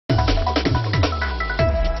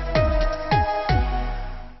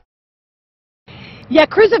Yeah,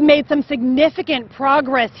 crews have made some significant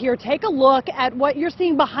progress here. Take a look at what you're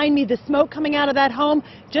seeing behind me, the smoke coming out of that home.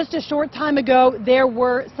 Just a short time ago, there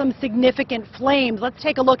were some significant flames. Let's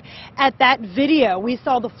take a look at that video. We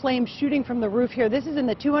saw the flames shooting from the roof here. This is in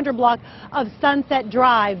the 200 block of Sunset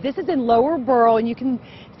Drive. This is in Lower Burrell, and you can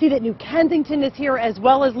see that New Kensington is here as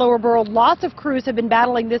well as Lower Burrell. Lots of crews have been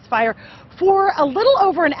battling this fire for a little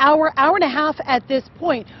over an hour, hour and a half at this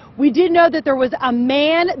point. We did know that there was a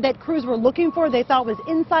man that crews were looking for. They thought was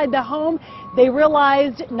inside the home. They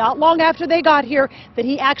realized not long after they got here that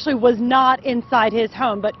he actually was not inside his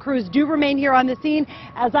home. But crews do remain here on the scene.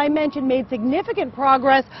 As I mentioned, made significant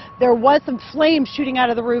progress. There was some flames shooting out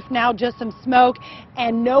of the roof, now just some smoke,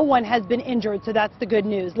 and no one has been injured. So that's the good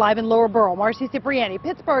news. Live in Lower Burrell, Marcy Cipriani,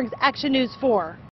 Pittsburgh's Action News 4.